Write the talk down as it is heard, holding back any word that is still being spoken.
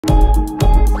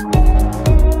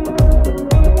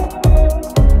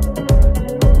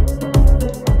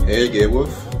Hey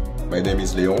GayWoof, my name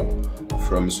is Leon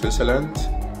from Switzerland.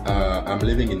 I'm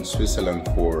living in Switzerland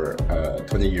for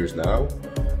 20 years now,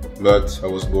 but I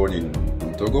was born in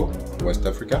Togo, West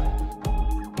Africa.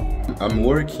 I'm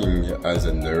working as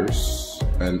a nurse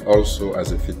and also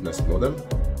as a fitness model.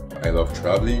 I love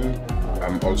traveling.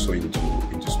 I'm also into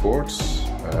sports.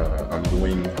 I'm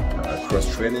doing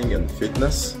cross-training and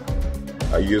fitness.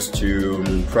 I used to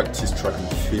practice track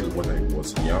and field when I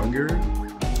was younger.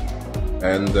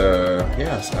 And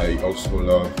yes, I also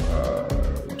love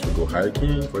to go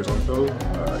hiking, for example,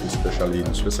 especially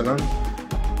in Switzerland,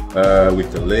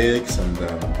 with the lakes and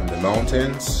the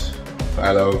mountains.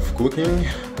 I love cooking.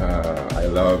 I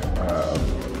love,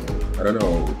 I don't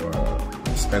know,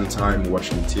 spend time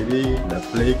watching TV,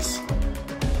 Netflix,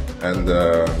 and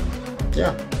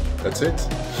yeah, that's it.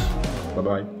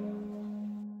 Bye-bye.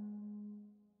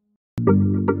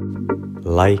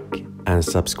 Like and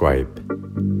subscribe.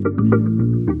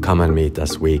 Come and meet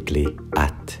us weekly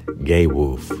at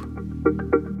GayWoof.